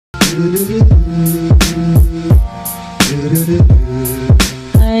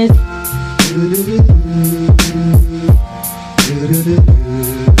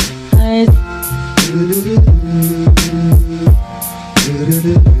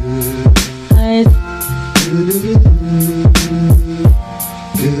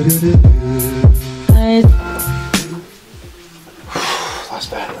That's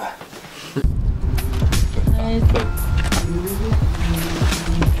better.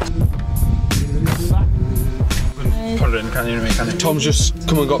 Put it in, can you? Tom's just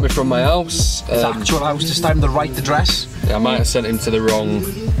come and got me from my house. His actual house this time, the right address. Yeah, I might have sent him to the wrong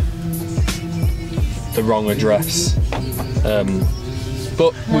address.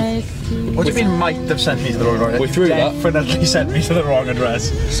 But What do you mean might have sent me to the wrong address? We threw that. Definitely sent me to the wrong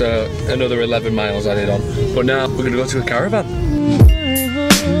address. so another 11 miles added on. But now we're gonna go to a caravan.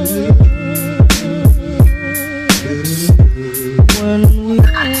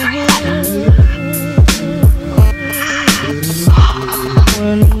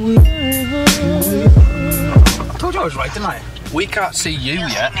 I told you I was right, didn't I? We can't see you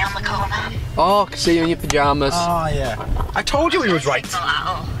yet. Oh, I can see you in your pyjamas. Oh yeah. I told you he was right.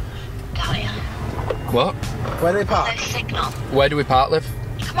 What? Where do they park? No signal. Where do we park, Liv?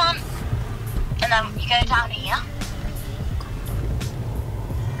 Come on. And then you go down here.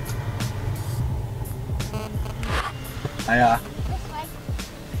 Yeah.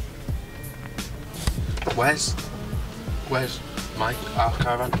 Where's our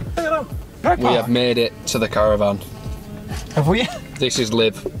caravan? Look at that. We have made it to the caravan. Have we? This is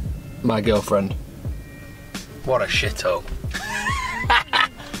Liv, my girlfriend. What a shithole.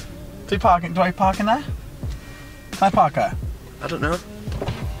 Do I park in there? Can I park there? I don't know.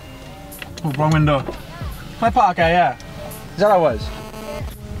 Oh, wrong window. Can I park there, yeah? Is that how it was?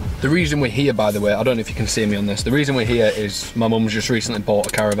 The reason we're here, by the way, I don't know if you can see me on this, the reason we're here is my mum's just recently bought a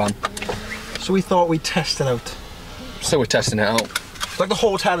caravan. So we thought we'd test it out. So we're testing it out. It's like the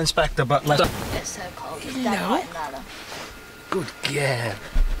hotel inspector, but less. It's so cold. It's dead hot in there. Good girl.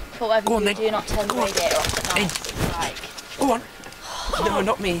 But whatever Go on, you then. do not turn the radiator off at night. It's like... Go on. No,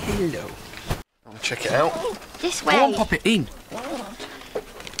 not me. Hello. I'll check it out. This way. Go on, pop it in.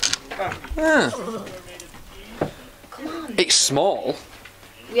 Ah. Come on. It's small.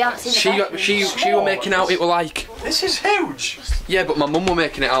 We haven't seen the bedroom. She were making out it were like... This is huge. Yeah, but my mum were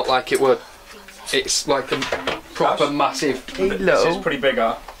making it out like it were... It's like a proper massive... This is pretty big,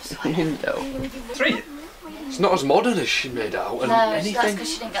 huh? Hello. 3. It's not as modern as she made out and No, that's anything.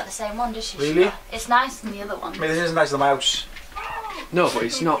 because she didn't get the same one, did she? Really? It's nicer than the other one. I mean, this isn't nice than my house. No, but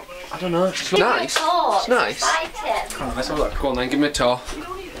it's not... I don't know. It's nice. It's nice. Exciting. Come on, let's have a look. Go on then, give me a tour.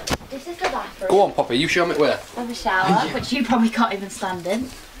 This is the bathroom. Go on, Poppy, you show me where. With a shower, which you probably can't even stand in.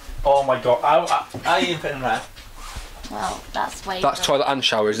 Oh my god, I ain't fitting there. Well, that's way. That's toilet and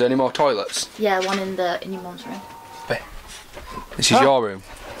shower. Is there any more toilets? Yeah, one in your mum's room. This is your room.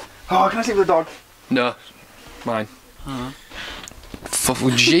 Oh, can I sleep with the dog? No, mine.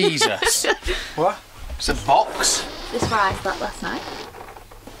 For Jesus. What? It's a box. This is where I slept last night.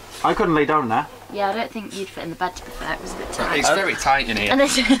 I couldn't lay down there. Yeah, I don't think you'd fit in the bed, to be fair. It was a bit tight. It's very tight in here. And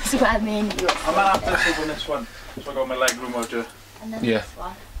this is where me and you were. I might have to sleep in this one. So I got my leg room out there. And then Yeah. this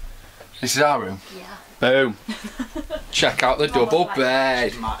one. This is our room. Yeah. Boom. Check out the double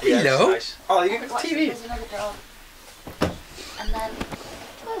bed. Yeah, Hello. nice. Oh, you got Watch, TV. there's another door. And then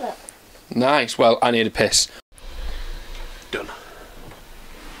toilet. Nice. Well, I need a piss. Done.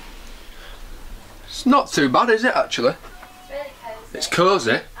 It's not too bad, is it, actually? It's really cosy. It's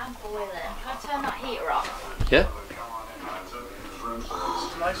cosy. I'm boiling. Can I turn that heater off? Yeah.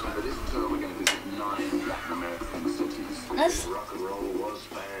 Nice.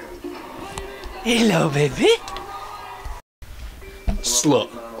 Hello, baby. Slut.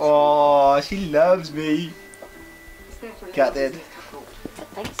 Oh, she loves me. Cat did.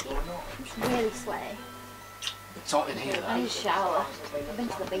 Thanks you. It's really sweaty. It's hot in here, I need a shower. I've been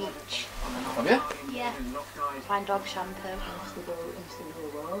to the beach. Have you? Yeah. Find dog shampoo.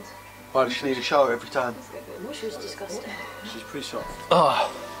 Why does she need a shower every time? She was disgusting. She's pretty soft.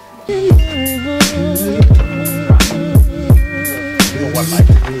 Oh.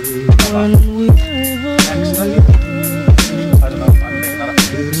 Excellent. I don't know, I'm making that up.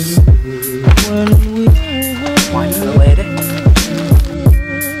 Wine for the lady.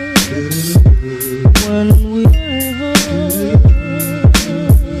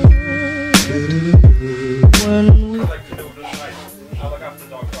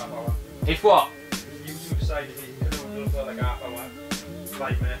 If what? You two decide if you can canoodle for like half hour,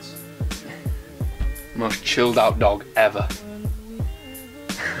 5 minutes. Most chilled out dog ever.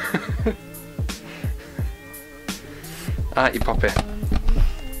 Aren't you, Poppy?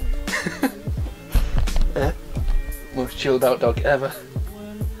 chilled out dog ever.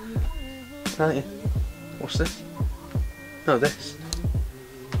 Aren't you? What's this? No, this.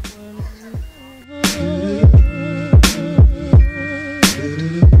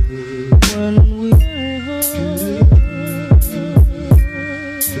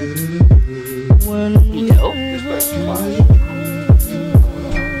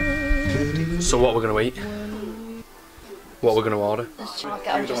 So what we're gonna eat? What we're gonna order?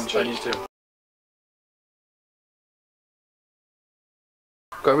 Chinese too.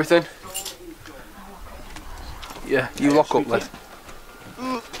 Got everything? Yeah, you lock up, lad.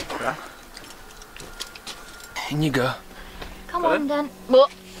 Yeah. In you go. Come on then.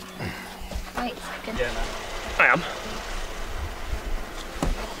 What? Wait a second. Yeah, man. I am.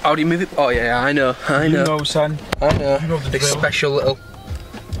 How do you move it? Oh yeah, I know. You know, son. I know. You know the Big drill. special little.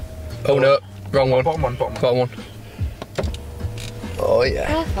 Oh no, wrong one. Bottom one, bottom one. Bottom one. Oh yeah.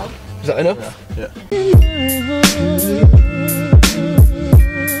 Careful. Is that enough? Yeah.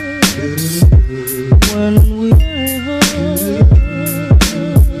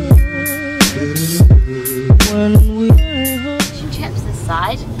 Fish and chips this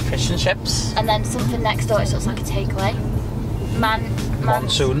side, Fish and chips. and then something next door. It looks like a takeaway.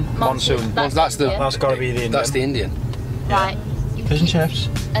 Monsoon. Monsoon. That's the- Indian. That's got to be the Indian. That's the Indian. Right. You Fish and keep- chips.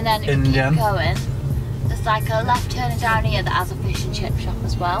 And then if you Indian. keep going, there's like a left turning down here that has a fish and chip shop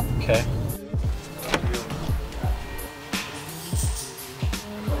as well. Okay.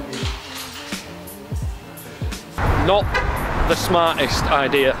 Not the smartest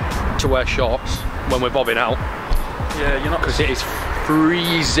idea to wear shorts when we're bobbing out, Yeah, you're not. because it is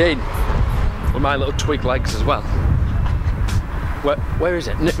freezing with my little twig legs as well. Where is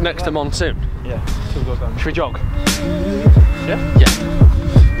it? Next to Monsoon. Yeah. Two goes down. Should we jog? Yeah. Yeah.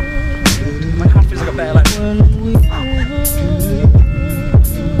 My hat feels like a bear leg.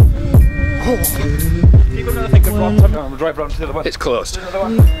 Keep another thing of front. I'm gonna drive round to the other one. It's closed. Another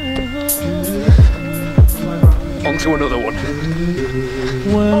one. On to another one.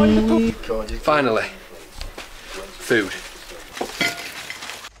 Finally. Food.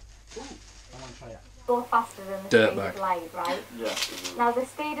 Go faster than the Dirt speed bag. of light, right? Yeah. Now the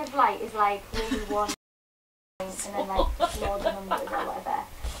speed of light is like really one and then like smaller numbers or whatever.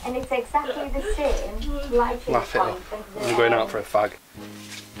 And it's exactly the same light Laugh it point off. as the, I'm going out for a fag.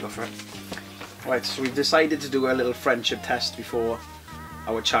 Go for it. Right, so we've decided to do a little friendship test before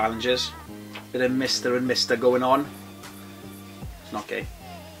our challenges. Bit of Mr. and Mr. going on. It's not gay.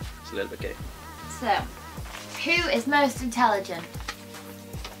 It's a little bit gay. So, who is most intelligent?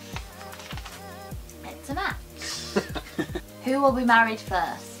 It's a match. Who will be married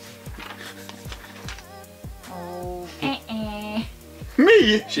first? Oh,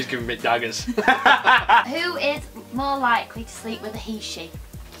 Me? She's giving me daggers. Who is more likely to sleep with a he/she?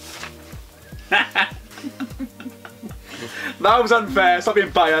 That was unfair. Stop being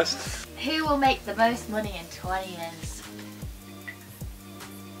biased. Who will make the most money in 20 years?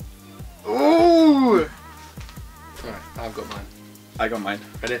 Ooh! Alright, I've got mine. I got mine.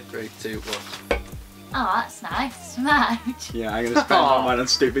 Ready? 3, 2, 1. Oh, that's nice. Match. Yeah, I'm gonna spend all mine on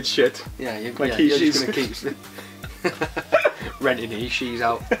stupid shit. Yeah, you're Like you're he-she's. just gonna keep renting he-she's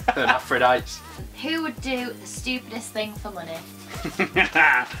out. And Aphrodites. Who would do the stupidest thing for money?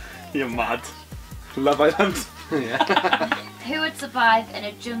 You're mad. Love Island. Yeah. Who would survive in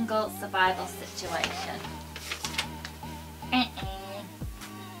a jungle survival situation?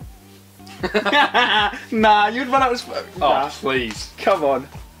 Nah, you'd run out of Oh, nah. please. Come on.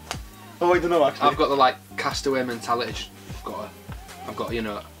 Oh, I don't know actually. I've got the like castaway mentality. I've got, you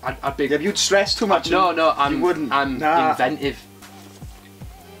know, I'd be. Yeah, but you'd stress too much. No, You I'm wouldn't. I'm Nah. inventive.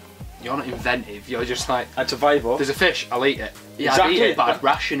 You're not inventive. You're just like, I'd survive, oh. there's a fish, I'll eat it. Yeah, Exactly. I'd eat it, but I'd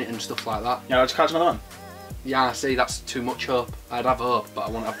ration it and stuff like that. Yeah, I'll just catch another one. Yeah, see, that's too much hope. I'd have hope, but I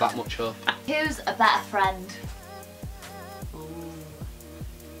won't have that much hope. Who's a better friend?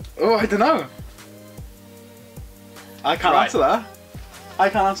 Oh, I don't know. I can't Right. answer that. I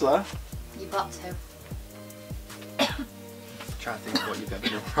can't answer that. You got to. Try to think what you've ever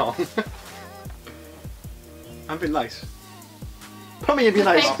done wrong. I'm being nice. Put me in be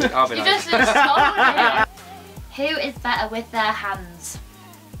nice. I'll be You nice. just told it. Who is better with their hands?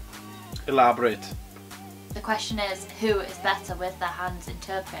 Elaborate. The question is, who is better with their hands?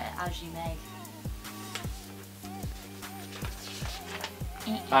 Interpret it as you may.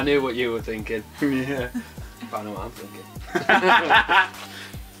 I knew what you were thinking, Yeah. but I know what I'm thinking.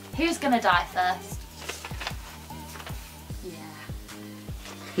 Who's gonna die first? Yeah.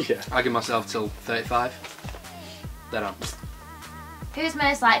 Yeah. I give myself till 35. Then I'm. Who's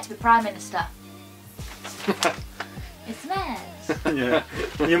most likely to be Prime Minister? It's Mez. Yeah.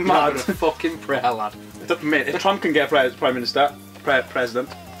 You're I'm mad. gonna fucking pray, lad. Mate, if Trump can get Prime Minister, President,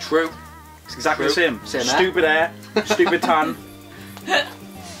 True. it's exactly True. the same. Same hair. Stupid hair, stupid tan.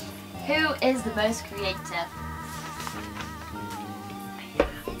 Who is the most creative?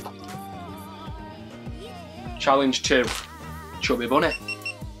 Challenge 2. Chubby Bunny.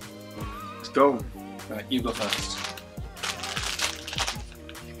 Let's go. Right, you go first.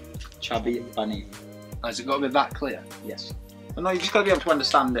 Chubby bunny. Has it got to be that clear? Yes. But no, you just got to be able to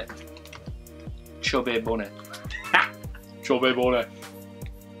understand it. Chubby Bunny. Chubby Bunny.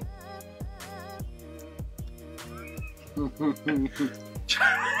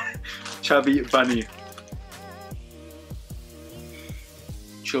 Chubby bunny.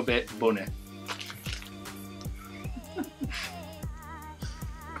 Chubby Bunny.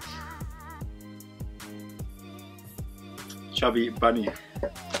 Chubby bunny.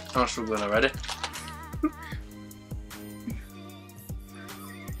 I'm struggling already.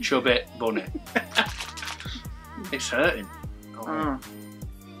 Chubby Bunny. It's hurting.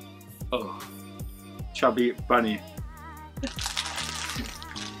 Oh. Chubby bunny.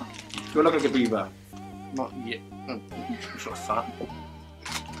 You look like a beaver. Not yet. I'm sort of fat.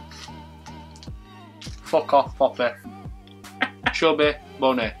 Fuck off, Poppy. Chubby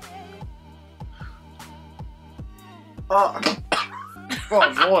Bunny. Oh. Well,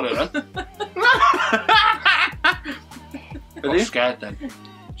 it's water then. I'm Ready? scared then.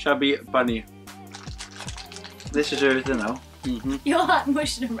 Chubby bunny. This is everything now. You're like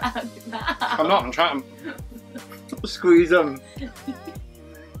mushing around in that. I'm not, I'm trying to... Squeeze them.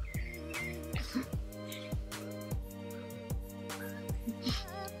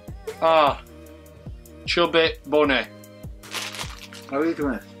 Ah. Chubby Bunny. How are you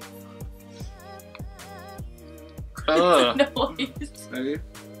doing it? Noise. Ready?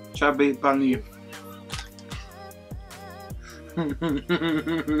 Chubby bunny.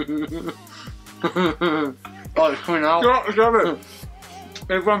 Oh, it's coming out. Stop it.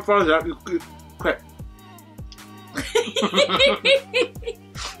 Everyone follows up, you quick.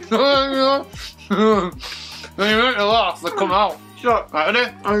 When you make me laugh, they come out. Shut. Right,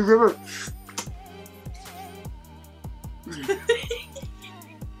 ready? I'm river.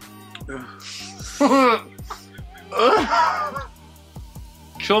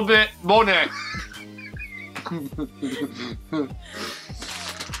 Chubby Bunny.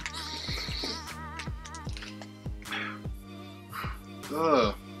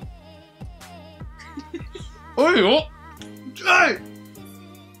 Oi, up. Hey.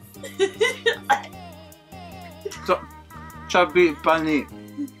 Chubby bunny.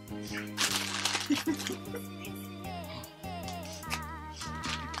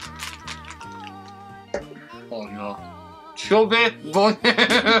 Oh no. Chubby Bunny.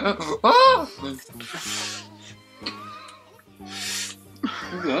 Ah.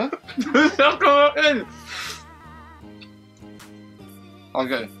 Okay. Come in.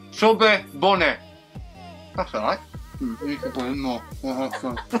 Okay. Chubby Bunny. That's alright. You can put in more.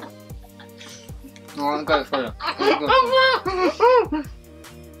 Alright, go for you.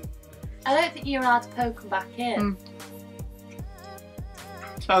 I don't think you're allowed to poke them back in.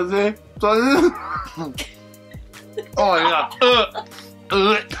 Chubby. Oh yeah.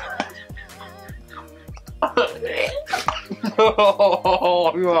 Oh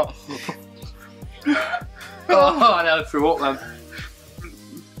yeah. Oh, I nearly threw up then.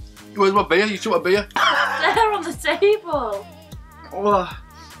 Where's my beer? You took my beer? They're on the table.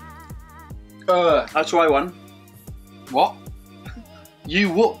 That's why I won. What? You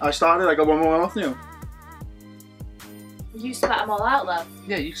what? I started, I got one more off you. You spat them all out though.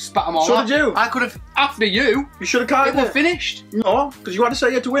 Yeah, you spat them all So out. did you. I could have, after you, You should have it carried was it. finished. No, because you had to say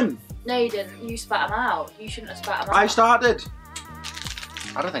you had to win. No, you didn't. You spat them out. You shouldn't have spat them out. I started.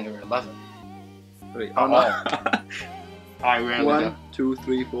 I don't think it was 11. Wait, Oh, no. I really 1, 2,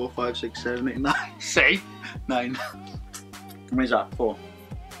 3, 4, 5, 6, 7, 8, 9. See? 9. How many is that? 4.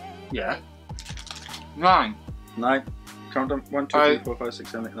 Yeah. 9. 9. Count them. 1, 2, 3, 4, 5, 6,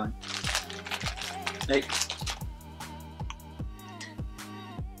 7, 8, 9. 8.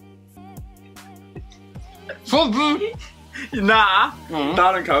 Chubby. Nah. Mm.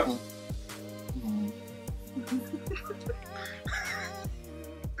 That don't count.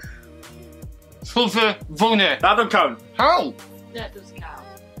 Chubby Bunny. That don't count. How? That does count.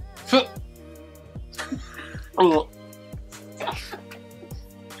 Oh.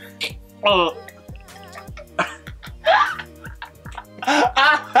 Oh.